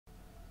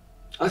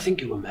I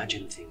think you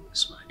imagine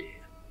things, my dear.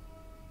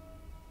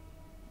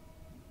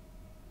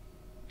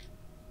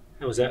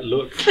 How was that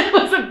look?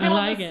 I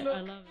like it.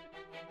 I love it.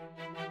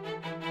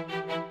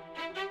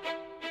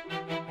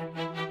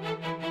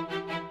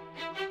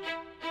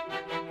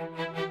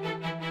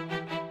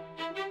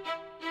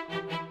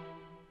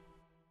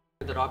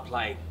 That I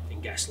play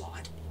in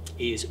Gaslight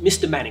is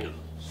Mr. Manningham,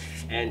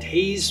 and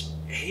he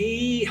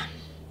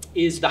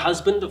is the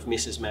husband of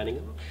Mrs.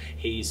 Manningham.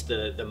 He's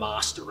the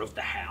master of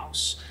the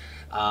house,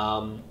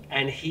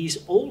 and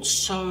he's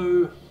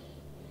also,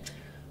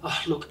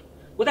 look,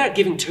 without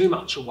giving too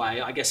much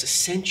away, I guess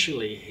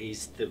essentially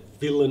he's the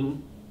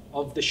villain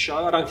of the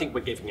show. I don't think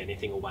we're giving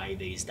anything away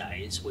these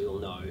days. We all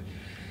know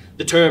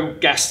the term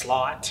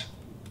gaslight,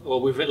 or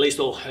we've at least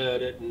all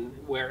heard it and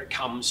where it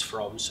comes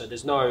from. So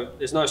there's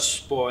no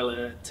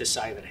spoiler to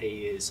say that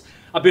he is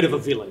a bit of a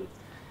villain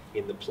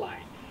in the play.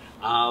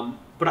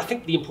 But I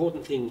think the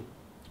important thing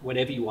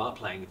whenever you are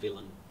playing a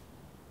villain,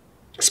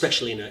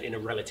 especially in a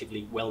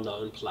relatively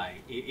well-known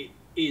play,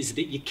 is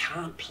that you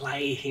can't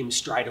play him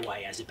straight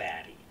away as a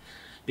baddie,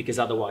 because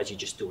otherwise you're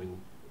just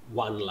doing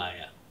one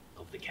layer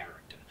of the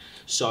character.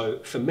 So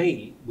for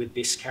me, with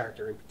this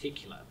character in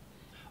particular,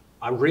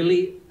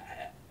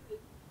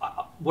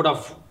 what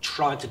I've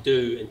tried to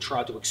do and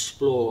tried to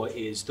explore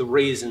is the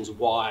reasons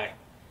why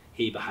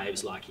he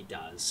behaves like he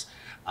does,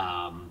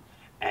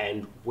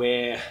 and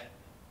where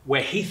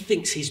he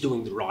thinks he's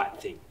doing the right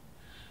thing.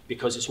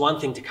 Because it's one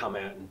thing to come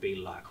out and be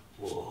like,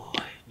 whoa,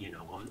 you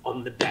know,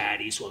 I'm the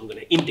baddie, so I'm going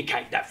to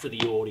indicate that for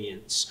the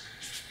audience.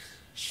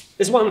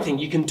 There's one thing,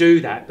 you can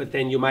do that, but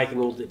then you're making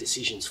all the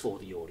decisions for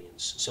the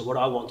audience. So what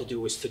I want to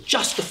do is to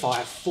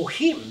justify for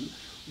him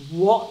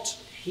what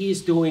he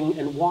is doing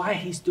and why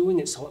he's doing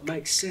it, so it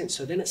makes sense.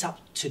 So then it's up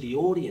to the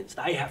audience.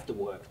 They have to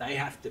work. They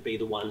have to be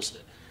the ones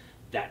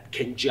that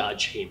can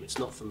judge him. It's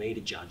not for me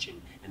to judge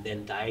him. And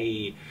then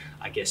they,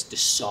 I guess,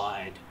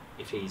 decide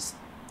if he's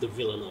the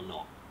villain or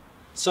not.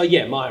 So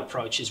yeah, my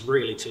approach is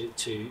really to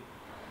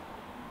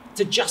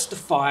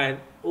justify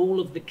all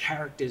of the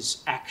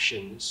characters'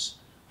 actions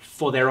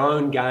for their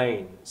own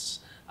gains,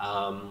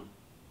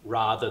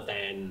 rather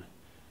than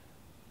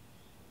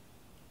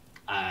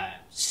a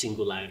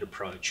single-layered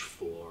approach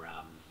for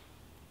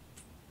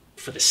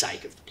the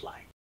sake of the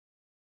play.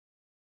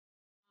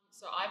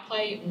 So I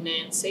play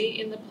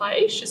Nancy in the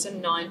play. She's a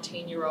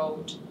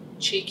 19-year-old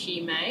cheeky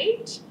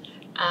maid.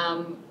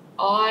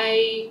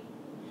 I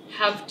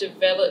have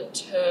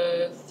developed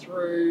her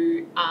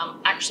through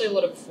actually a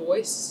lot of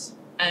voice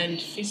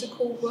and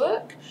physical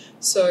work.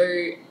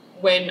 So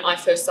when I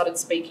first started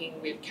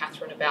speaking with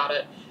Catherine about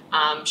it,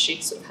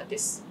 she sort of had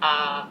this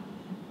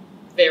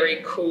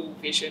very cool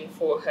vision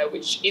for her,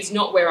 which is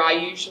not where I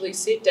usually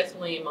sit,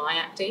 definitely in my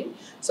acting.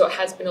 So it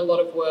has been a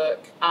lot of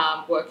work,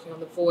 working on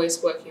the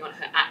voice, working on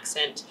her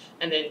accent,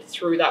 and then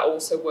through that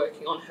also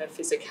working on her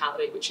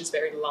physicality, which is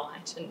very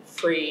light and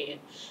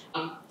free.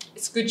 And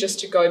it's good just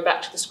to go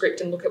back to the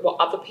script and look at what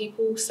other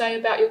people say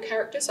about your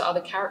character, so other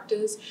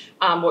characters,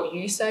 what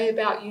you say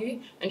about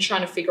you, and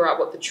trying to figure out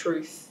what the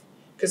truth,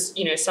 because,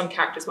 you know, some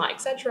characters might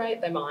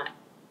exaggerate, they might,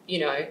 you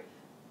know,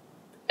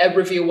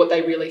 reveal what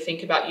they really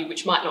think about you,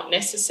 which might not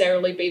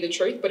necessarily be the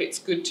truth, but it's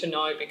good to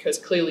know because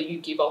clearly you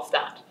give off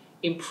that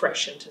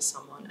impression to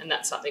someone, and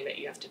that's something that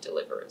you have to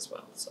deliver as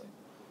well. So,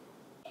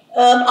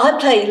 I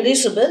play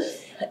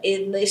Elizabeth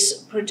in this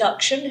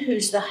production,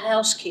 who's the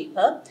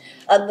housekeeper,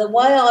 and the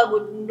way I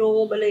would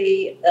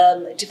normally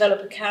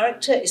develop a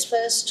character is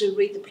first to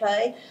read the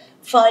play,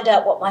 find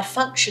out what my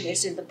function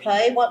is in the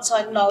play. Once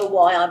I know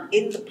why I'm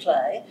in the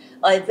play,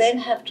 I then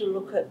have to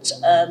look at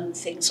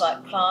things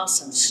like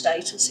class and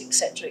status,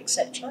 etc.,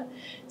 etc.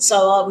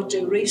 So I would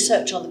do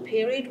research on the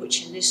period,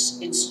 which in this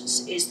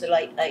instance is the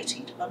late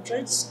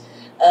 1800s,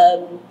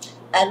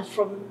 and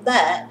from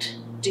that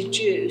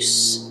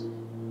deduce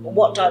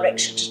what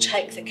direction to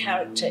take the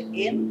character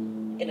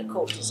in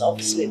accordance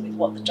obviously with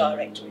what the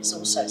director is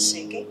also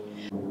seeking.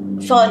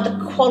 Find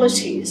the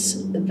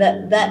qualities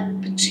that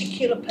that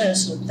particular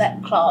person of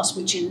that class,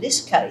 which in this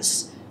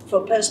case,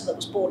 for a person that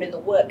was born in the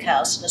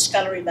workhouse and a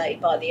scullery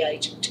maid by the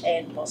age of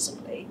 10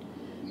 possibly,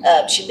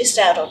 she missed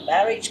out on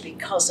marriage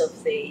because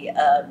of the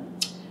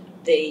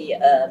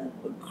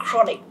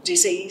chronic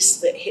disease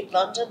that hit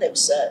London. There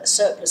was a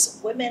surplus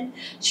of women.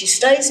 She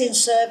stays in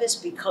service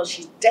because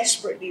she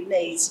desperately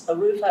needs a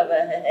roof over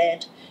her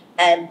head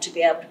and to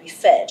be able to be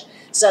fed.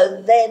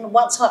 So then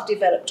once I've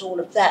developed all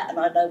of that and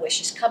I know where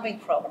she's coming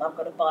from and I've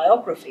got a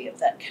biography of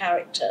that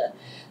character,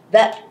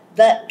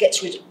 that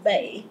gets rid of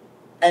me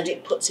and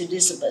it puts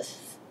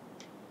Elizabeth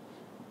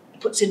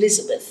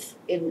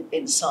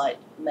inside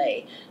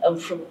me.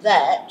 And from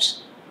that,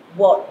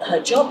 what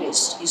her job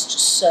is to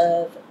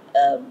serve.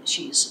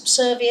 She is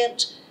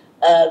subservient,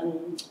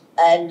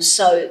 and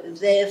so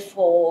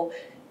therefore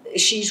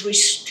she's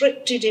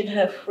restricted in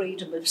her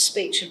freedom of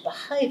speech and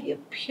behaviour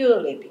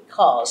purely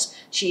because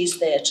she's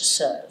there to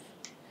serve.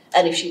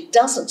 And if she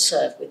doesn't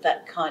serve with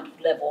that kind of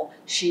level,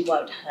 she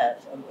won't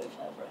have a roof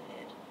over her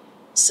head.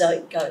 So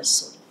it goes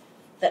sort of,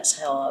 that's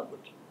how I would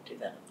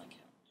develop my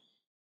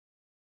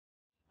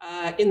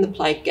In the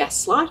play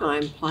Gaslight,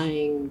 I'm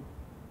playing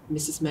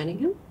Mrs.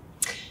 Manningham,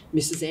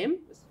 Mrs. M.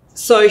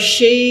 So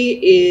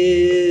she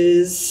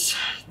is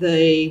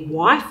the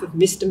wife of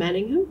Mr.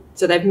 Manningham.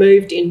 So they've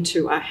moved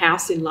into a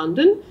house in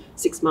London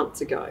 6 months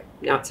ago.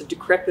 Now it's a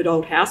decrepit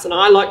old house, and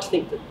I like to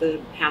think that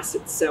the house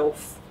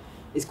itself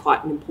is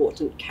quite an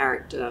important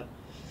character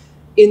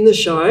in the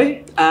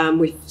show.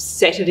 We've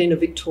set it in a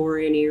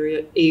Victorian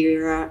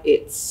era.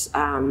 It's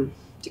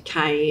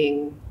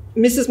decaying.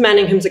 Mrs.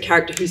 Manningham's a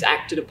character who's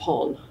acted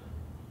upon,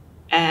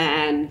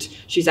 and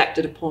she's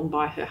acted upon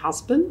by her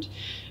husband,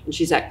 and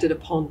she's acted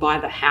upon by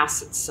the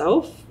house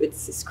itself.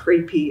 It's this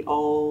creepy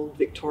old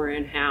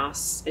Victorian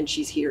house, and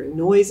she's hearing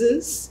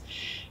noises.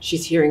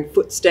 She's hearing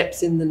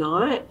footsteps in the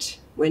night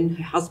when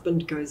her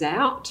husband goes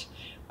out.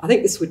 I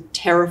think this would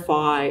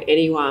terrify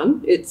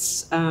anyone.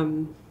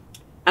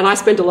 And I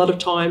spent a lot of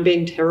time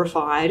being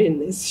terrified in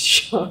this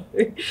show.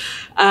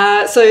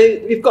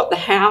 So we've got the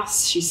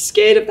house. She's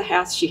scared of the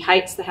house. She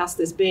hates the house.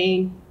 There's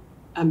been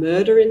a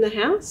murder in the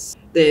house.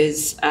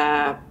 There's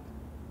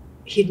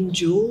hidden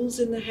jewels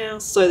in the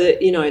house. So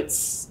that, you know,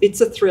 it's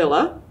a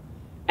thriller.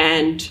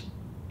 And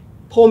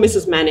poor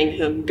Mrs.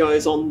 Manningham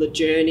goes on the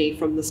journey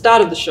from the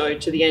start of the show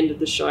to the end of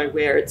the show,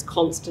 where it's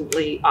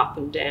constantly up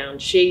and down.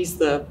 She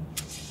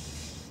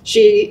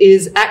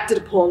is acted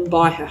upon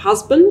by her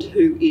husband,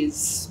 who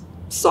is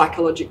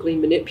psychologically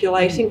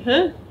manipulating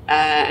her,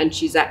 and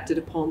she's acted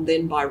upon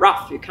then by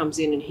Ruff, who comes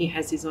in and he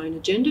has his own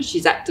agenda.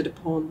 She's acted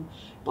upon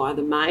by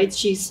the maids.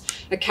 She's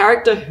a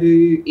character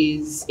who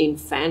is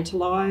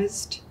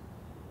infantilised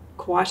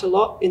quite a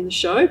lot in the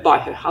show by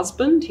her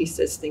husband. He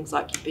says things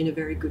like, "You've been a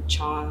very good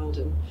child,"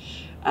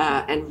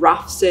 and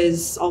Ruff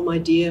says, "Oh, my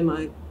dear,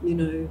 my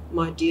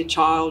dear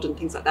child," and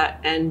things like that.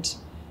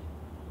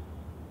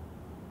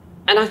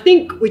 And I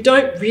think we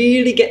don't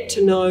really get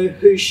to know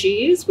who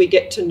she is. We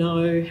get to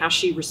know how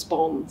she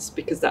responds,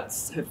 because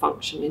that's her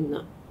function in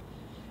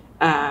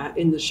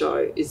the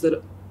show, is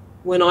that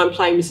when I'm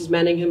playing Mrs.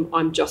 Manningham,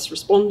 I'm just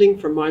responding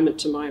from moment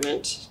to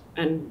moment,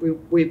 and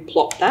we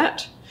plot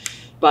that,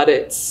 but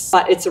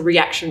it's a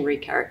reactionary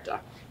character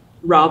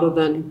rather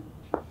than,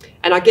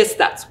 and I guess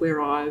that's where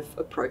I've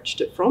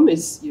approached it from,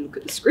 is you look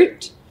at the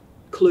script,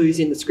 clues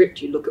in the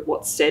script, you look at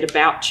what's said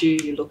about you,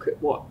 you look at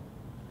what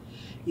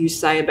you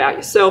say about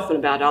yourself and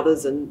about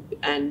others,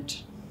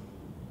 and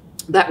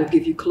that will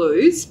give you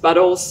clues, but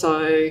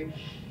also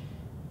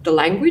the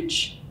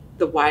language,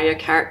 the way a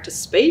character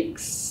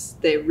speaks,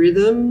 their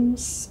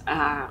rhythms.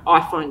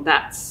 I find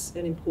that's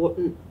an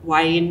important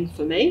way in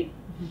for me.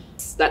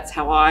 That's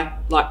how I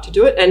like to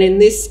do it. And in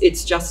this,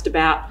 it's just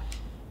about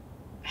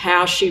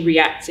how she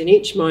reacts in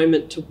each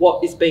moment to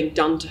what is being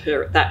done to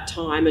her at that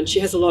time. And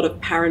she has a lot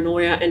of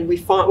paranoia, and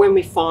when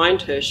we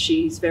find her,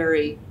 she's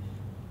very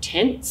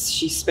tense.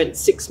 She spent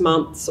 6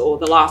 months, or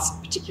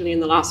particularly in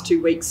the last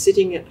 2 weeks,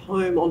 sitting at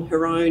home on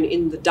her own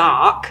in the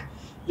dark,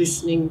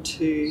 listening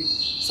to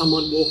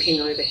someone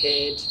walking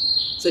overhead.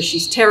 So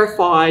she's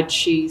terrified.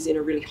 She's in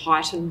a really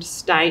heightened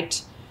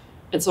state,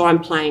 and so I'm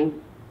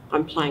playing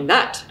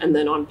that, and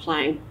then I'm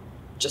playing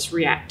just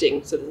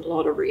reacting. So there's a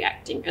lot of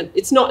reacting, and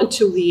it's not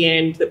until the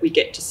end that we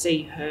get to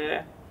see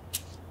her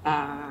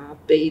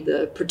be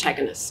the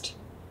protagonist.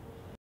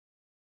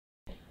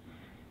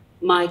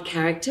 My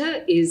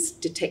character is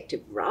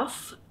Detective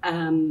Ruff.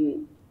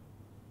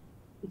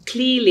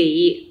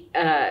 Clearly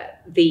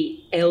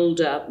the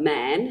elder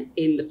man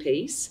in the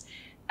piece,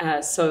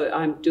 so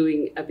I'm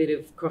doing a bit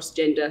of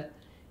cross-gender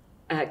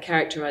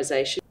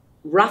characterisation.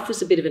 Ruff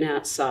was a bit of an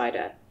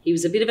outsider. He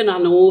was a bit of an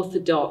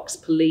unorthodox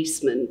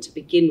policeman to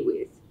begin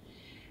with.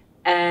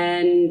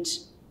 And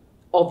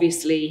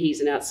obviously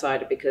he's an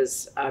outsider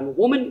because I'm a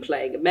woman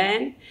playing a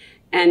man.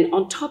 And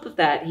on top of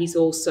that, he's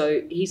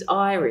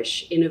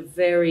Irish in a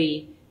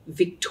very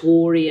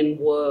Victorian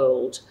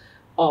world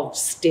of the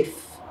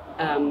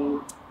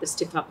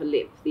stiff upper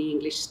lip, the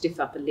English stiff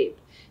upper lip.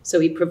 So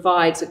he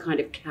provides a kind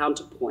of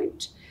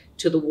counterpoint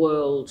to the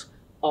world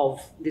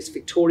of this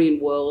Victorian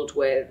world,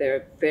 where there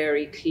are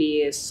very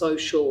clear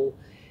social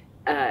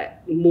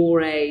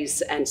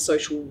mores and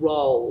social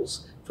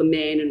roles for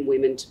men and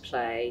women to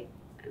play.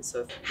 And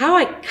so how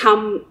I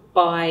come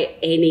by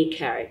any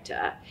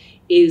character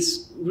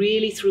is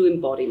really through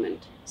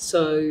embodiment.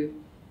 So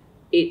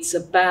it's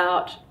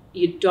about,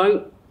 you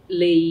don't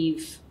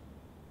leave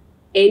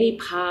any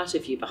part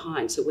of you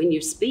behind. So when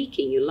you're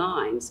speaking your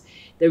lines,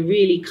 they're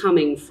really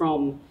coming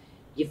from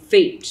your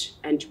feet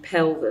and your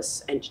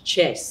pelvis and your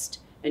chest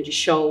and your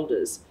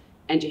shoulders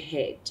and your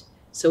head.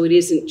 So it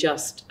isn't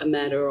just a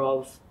matter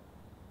of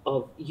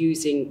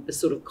using the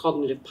sort of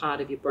cognitive part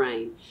of your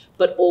brain,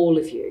 but all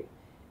of you.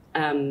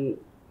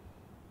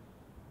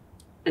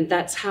 And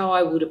that's how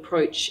I would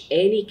approach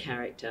any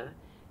character.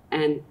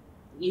 And,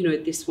 you know,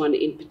 this one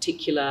in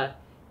particular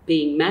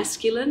being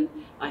masculine,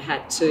 I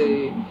had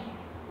to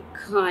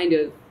kind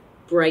of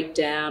break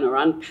down or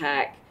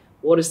unpack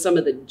what are some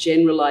of the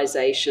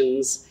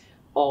generalizations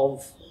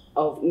of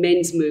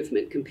men's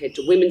movement compared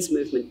to women's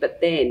movement,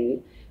 but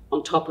then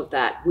on top of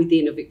that,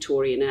 within a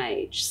Victorian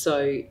age.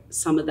 So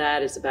some of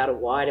that is about a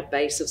wider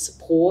base of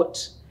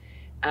support,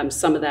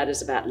 Some of that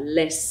is about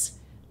less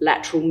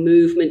lateral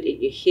movement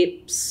in your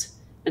hips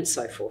and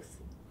so forth.